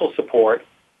financial support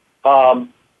so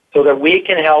that we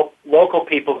can help local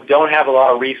people who don't have a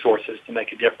lot of resources to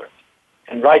make a difference.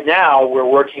 And right now, we're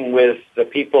working with the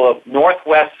people of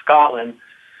northwest Scotland,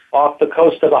 off the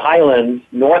coast of the Highlands,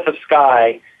 north of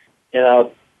Skye, in a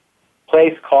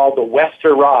place called the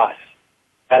Wester Ross.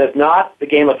 That is not the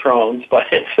Game of Thrones, but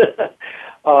it's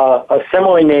a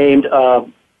similarly named,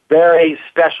 very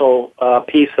special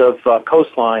piece of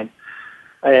coastline.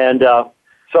 And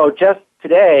so just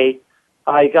today,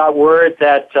 I got word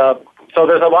that, so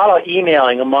there's a lot of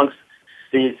emailing amongst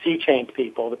the Sea Change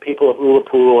people, the people of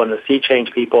Ullapool and the Sea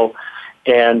Change people,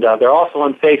 and they're also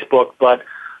on Facebook, but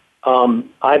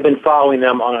I've been following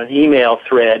them on an email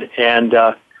thread, and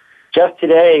just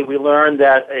today we learned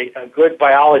that a good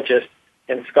biologist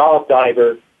and scallop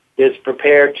diver is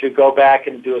prepared to go back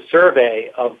and do a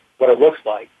survey of what it looks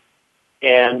like.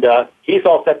 And he's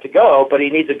all set to go, but he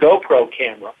needs a GoPro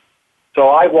camera. So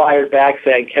I wired back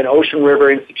saying, can Ocean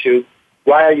River Institute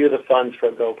wire you the funds for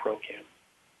a GoPro camera?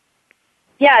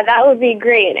 Yeah, that would be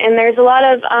great. And there's a lot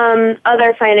of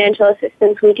other financial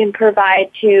assistance we can provide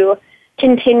to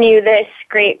continue this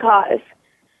great cause.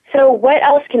 So what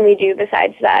else can we do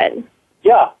besides that?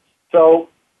 Yeah. So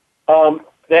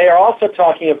they are also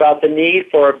talking about the need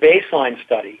for a baseline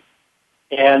study.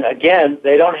 And again,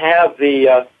 they don't have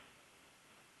the,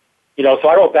 so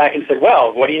I wrote back and said,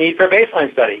 well, what do you need for a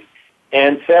baseline study?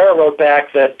 And Sarah wrote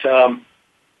back that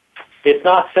it's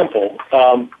not simple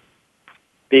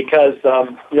because,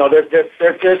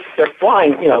 they're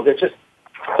flying, they're just,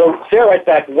 so Sarah writes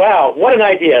back, wow, what an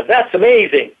idea. That's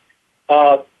amazing.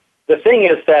 The thing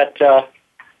is that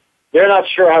they're not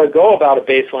sure how to go about a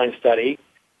baseline study.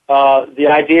 The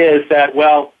idea is that,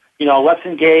 let's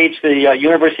engage the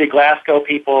University of Glasgow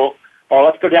people, or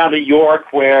let's go down to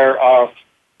York where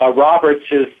Roberts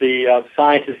is the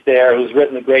scientist there who's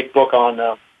written a great book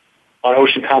on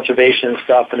ocean conservation and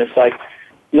stuff. And it's like,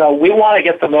 we want to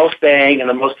get the most bang and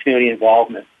the most community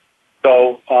involvement.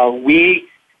 So we,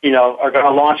 are going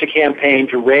to launch a campaign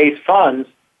to raise funds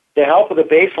to help with a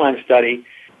baseline study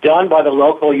done by the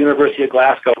local University of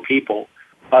Glasgow people,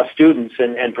 students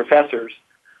and professors,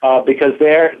 because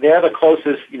they're the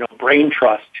closest, brain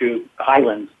trust to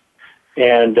Highlands.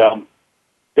 And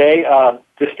they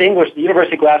the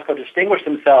University of Glasgow distinguished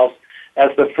themselves as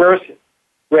the first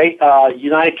great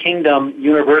United Kingdom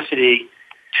university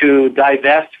to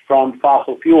divest from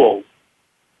fossil fuels,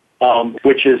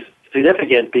 which is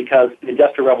significant because the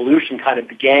Industrial Revolution kind of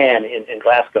began in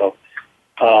Glasgow.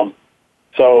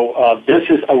 So this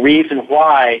is a reason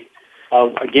why,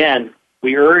 again,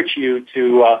 we urge you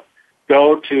to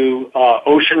go to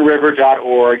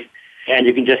oceanriver.org, and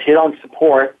you can just hit on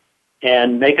support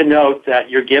and make a note that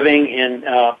you're giving in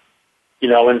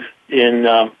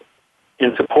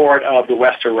support of the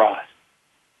Wester Ross.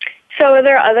 So are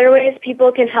there other ways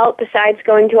people can help besides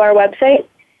going to our website?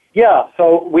 Yeah,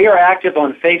 so we are active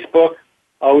on Facebook.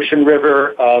 Ocean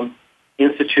River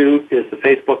Institute is the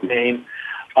Facebook name.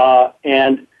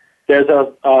 And there's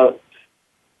a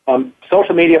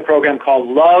social media program called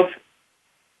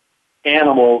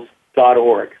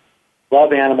loveanimals.org.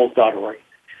 Loveanimals.org.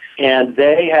 And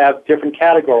they have different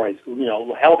categories,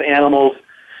 help animals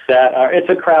that are, it's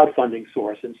a crowdfunding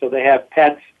source. And so they have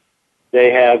pets,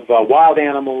 they have wild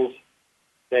animals,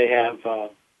 they have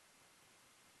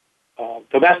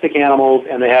domestic animals,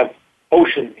 and they have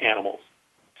ocean animals.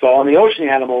 So on the ocean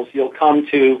animals, you'll come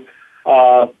to,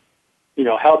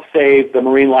 help save the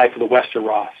marine life of the Wester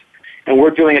Ross. And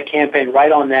we're doing a campaign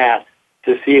right on that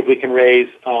to see if we can raise,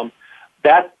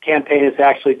 that campaign is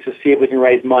actually to see if we can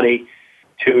raise money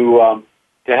to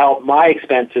help my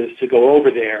expenses to go over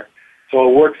there. So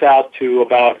it works out to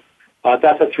about,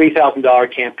 that's a $3,000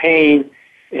 campaign,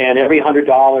 and every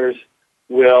 $100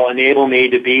 will enable me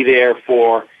to be there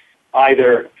for a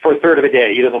third of a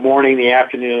day, either the morning, the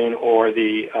afternoon, or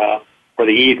the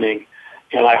evening.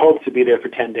 And I hope to be there for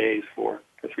 10 days for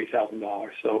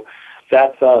 $3,000. So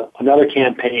that's another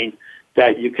campaign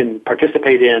that you can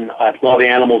participate in at what's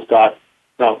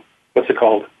it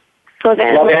called?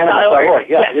 Loveanimals.org.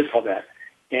 Yeah, it is called that.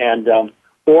 And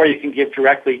or you can give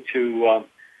directly to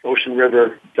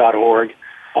oceanriver.org.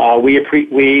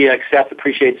 We accept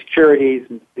Appreciate Securities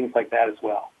and things like that as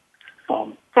well.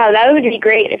 That would be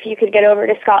great if you could get over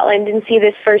to Scotland and see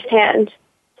this firsthand.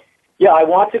 Yeah, I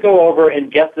want to go over and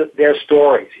get their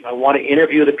stories. I want to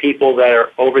interview the people that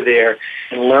are over there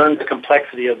and learn the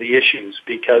complexity of the issues,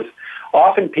 because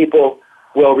often people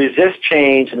will resist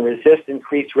change and resist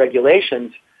increased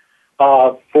regulations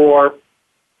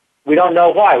we don't know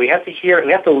why. We have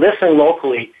to listen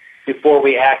locally before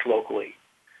we act locally.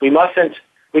 We got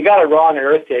it wrong at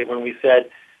Earth Day when we said,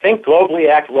 think globally,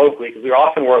 act locally, because we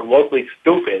often were locally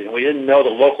stupid and we didn't know the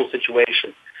local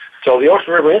situation. So the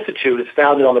Ocean River Institute is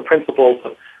founded on the principles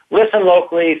of listen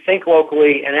locally, think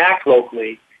locally, and act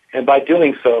locally, and by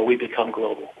doing so, we become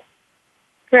global.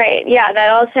 Right, yeah,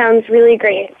 that all sounds really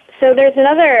great. So there's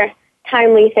another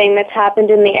timely thing that's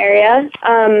happened in the area.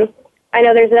 I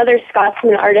know there's another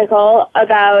Scotsman article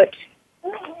about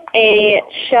a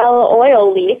Shell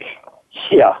oil leak.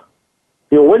 Yeah.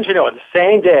 Wouldn't you know it, the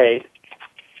same day,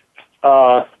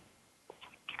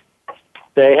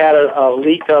 they had a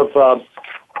leak of,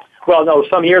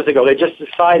 some years ago, they just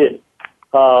decided,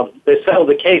 they settled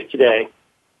the case today,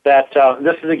 that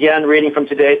this is again reading from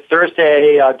today,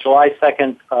 Thursday, July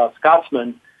 2nd,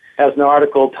 Scotsman has an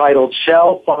article titled,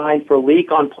 Shell Fined for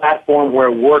Leak on Platform Where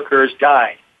Workers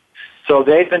Died. So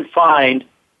they've been fined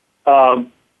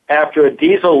after a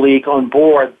diesel leak on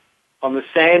board on the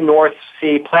same North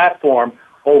Sea platform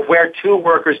where 2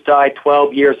 workers died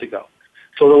 12 years ago.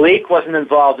 So the leak wasn't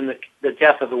involved in the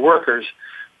death of the workers,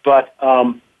 but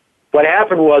what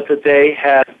happened was that they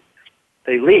had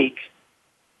a leak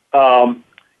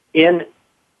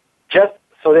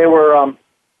they were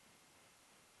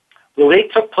The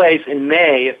leak took place in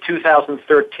May of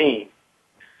 2013.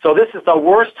 So this is the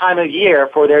worst time of year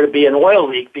for there to be an oil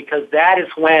leak because that is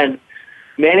when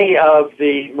many of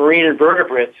the marine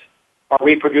invertebrates are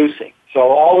reproducing. So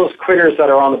all those critters that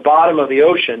are on the bottom of the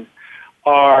ocean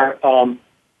are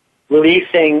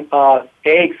releasing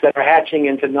eggs that are hatching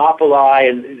into naupliae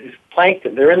and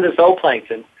plankton. They're in the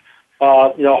zooplankton.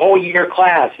 A whole year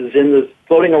class is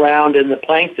floating around in the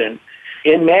plankton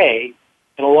in May,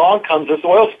 and along comes this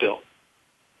oil spill.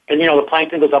 And, the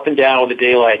plankton goes up and down with the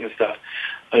daylight and stuff.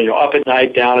 Up at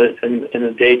night, down in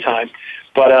the daytime.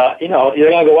 But, you're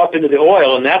going to go up into the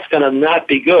oil, and that's going to not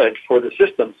be good for the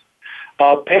systems.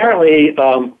 Apparently,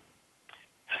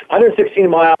 116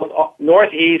 miles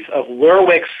northeast of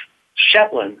Lerwick's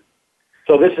Shetland,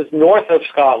 so this is north of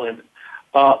Scotland,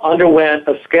 underwent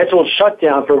a scheduled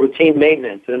shutdown for routine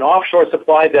maintenance. An offshore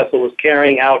supply vessel was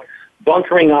carrying out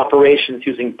bunkering operations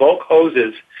using bulk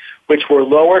hoses, which were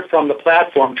lowered from the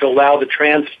platform to allow the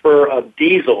transfer of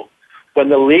diesel when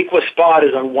the leak was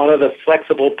spotted on one of the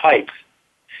flexible pipes.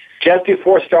 Just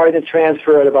before starting the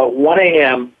transfer at about 1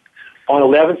 a.m. on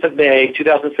 11th of May,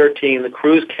 2013, the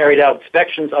crews carried out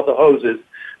inspections of the hoses,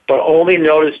 but only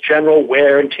noticed general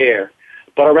wear and tear.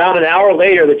 But around an hour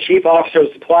later, the chief officer of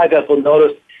the supply vessel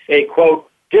noticed a, quote,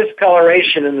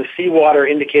 discoloration in the seawater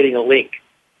indicating a leak.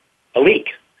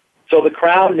 So the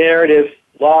Crown narrative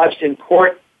lodged in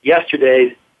court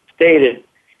yesterday stated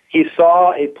he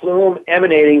saw a plume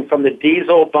emanating from the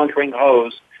diesel bunkering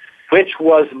hose, which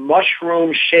was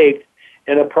mushroom-shaped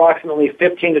and approximately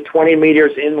 15 to 20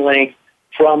 meters in length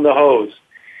from the hose.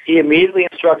 He immediately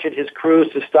instructed his crews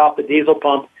to stop the diesel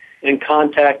pump and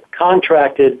contacted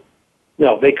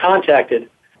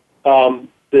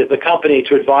the company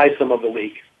to advise them of the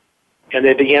leak. And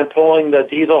they began pulling the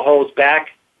diesel hose back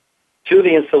to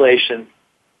the installation.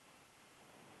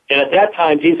 And at that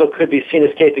time, diesel could be seen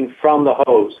escaping from the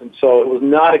hose. And so it was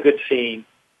not a good scene.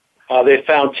 They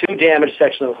found 2 damaged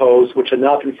sections of hose, which had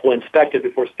not been fully inspected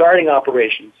before starting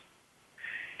operations.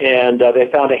 And they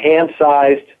found a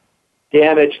hand-sized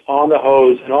damage on the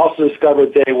hose and also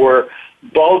discovered they were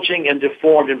bulging and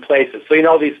deformed in places. So,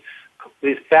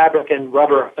 these fabric and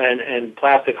rubber and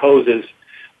plastic hoses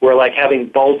were like having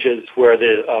bulges where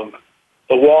the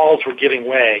walls were giving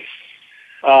way.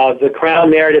 The Crown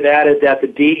narrative added that the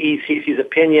DECC's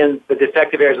opinion the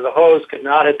defective areas of the hose could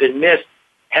not have been missed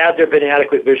had there been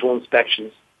adequate visual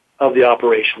inspections of the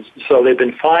operations. So they've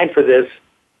been fined for this.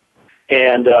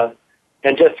 And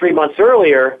just 3 months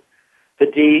earlier, the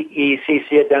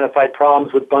DECC identified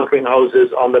problems with bunkering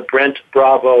hoses on the Brent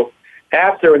Bravo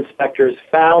after inspectors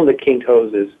found the kinked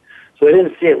hoses. So they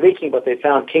didn't see it leaking, but they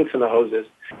found kinks in the hoses.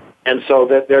 And so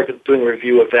that they're doing a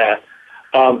review of that.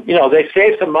 They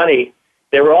saved some money.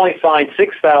 They were only fined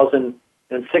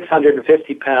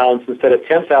 £6,650 instead of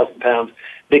 10,000 pounds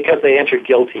because they entered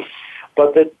guilty.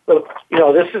 But this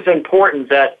is important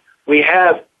that we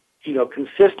have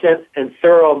consistent and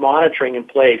thorough monitoring in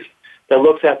place that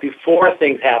looks at before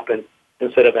things happen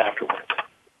instead of afterwards.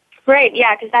 Right,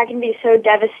 yeah, because that can be so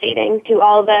devastating to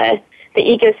all the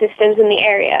ecosystems in the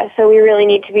area. So we really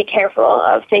need to be careful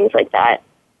of things like that.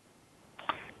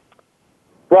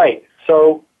 Right.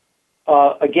 So,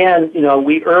 again,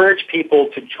 we urge people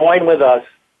to join with us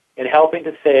in helping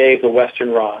to save the Western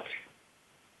Ross.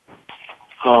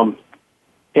 And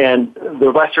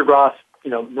the Western Ross,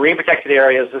 marine protected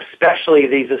areas, especially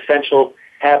these essential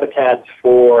habitats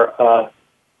for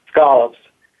scallops,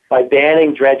 by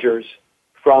banning dredgers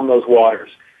from those waters.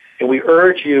 And we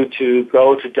urge you to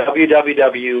go to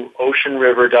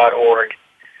www.oceanriver.org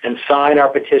and sign our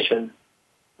petition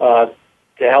to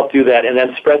help do that and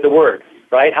then spread the word,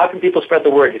 right? How can people spread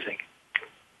the word, you think?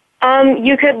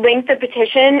 You could link the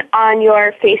petition on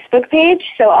your Facebook page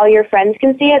so all your friends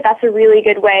can see it. That's a really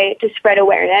good way to spread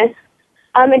awareness.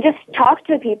 And just talk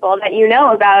to people that you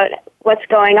know about what's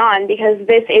going on because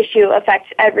this issue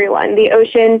affects everyone. The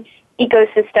ocean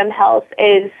ecosystem health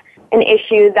is an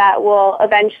issue that will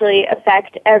eventually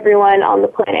affect everyone on the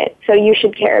planet, so you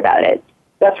should care about it.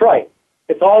 That's right.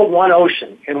 It's all one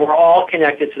ocean, and we're all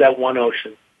connected to that one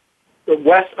ocean. The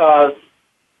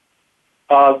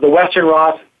Western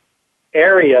Ross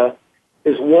area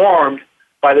is warmed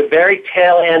by the very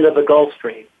tail end of the Gulf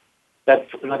Stream.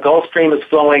 The Gulf Stream is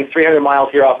flowing 300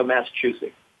 miles here off of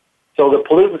Massachusetts. So the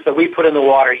pollutants that we put in the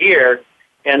water here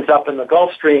ends up in the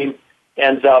Gulf Stream,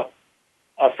 ends up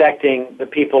affecting the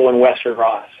people in Western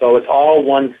Ross. So it's all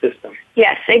one system.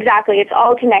 Yes, exactly. It's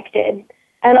all connected.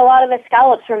 And a lot of the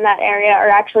scallops from that area are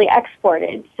actually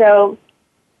exported. So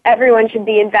everyone should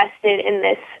be invested in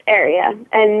this area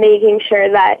and making sure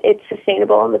that it's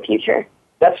sustainable in the future.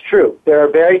 That's true. There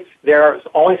are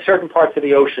only certain parts of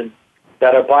the ocean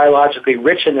that are biologically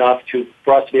rich enough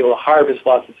for us to be able to harvest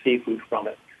lots of seafood from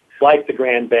it, like the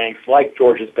Grand Banks, like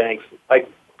George's Banks, like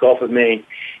Gulf of Maine.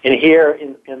 And here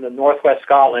in the northwest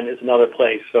Scotland is another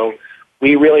place. So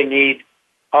we really need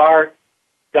our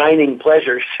dining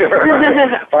pleasures,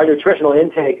 our nutritional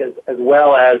intake, as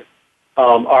well as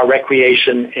our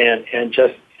recreation and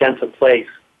just sense of place,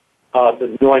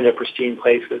 knowing they're pristine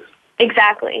places.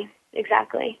 Exactly.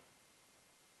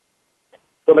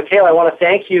 So, Michaela, I want to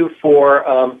thank you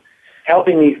for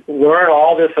helping me learn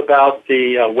all this about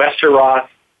the Wester Ross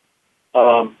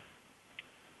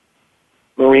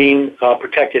Marine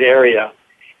Protected Area.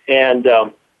 And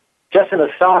just an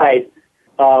aside,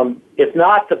 it's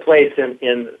not the place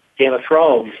in Game of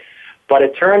Thrones, but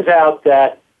it turns out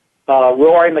that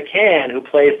Rory McCann, who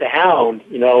plays the Hound,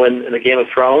 in the Game of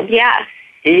Thrones,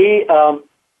 he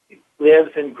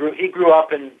grew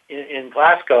up in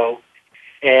Glasgow,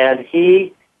 and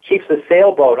he keeps a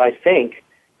sailboat, I think,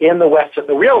 in the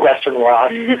real Western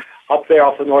Ross, up there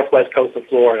off the northwest coast of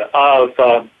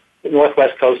the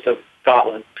northwest coast of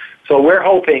Scotland. So we're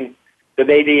hoping to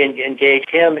maybe engage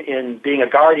him in being a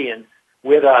guardian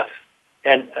with us,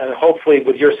 and hopefully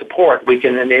with your support, we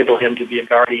can enable him to be a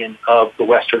guardian of the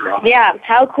Western Ross. Yeah,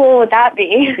 how cool would that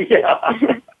be? Yeah.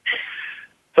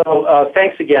 So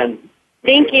thanks again.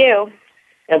 Thank you.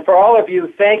 And for all of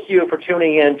you, thank you for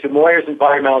tuning in to Moyer's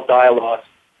Environmental Dialogues.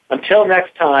 Until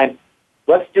next time,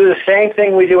 let's do the same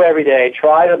thing we do every day,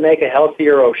 try to make a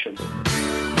healthier ocean.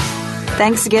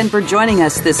 Thanks again for joining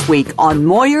us this week on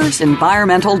Moyer's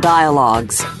Environmental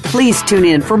Dialogues. Please tune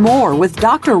in for more with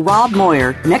Dr. Rob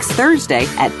Moyer next Thursday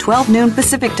at 12 noon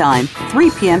Pacific Time, 3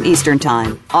 p.m. Eastern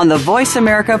Time on the Voice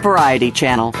America Variety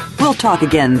Channel. We'll talk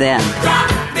again then.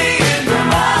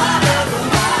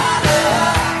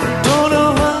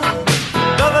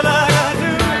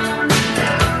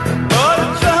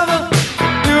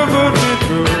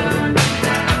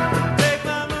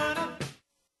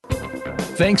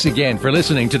 Thanks again for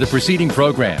listening to the preceding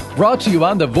program, brought to you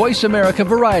on the Voice America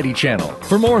Variety Channel.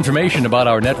 For more information about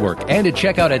our network and to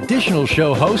check out additional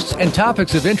show hosts and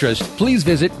topics of interest, please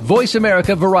visit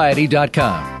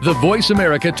VoiceAmericaVariety.com. The Voice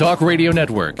America Talk Radio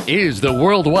Network is the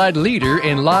worldwide leader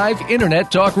in live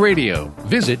Internet talk radio.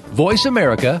 Visit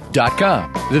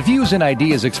VoiceAmerica.com. The views and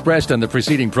ideas expressed on the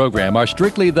preceding program are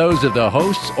strictly those of the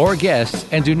hosts or guests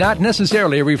and do not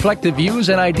necessarily reflect the views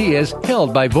and ideas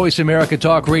held by Voice America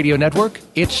Talk Radio Network,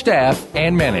 its staff,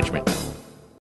 and management.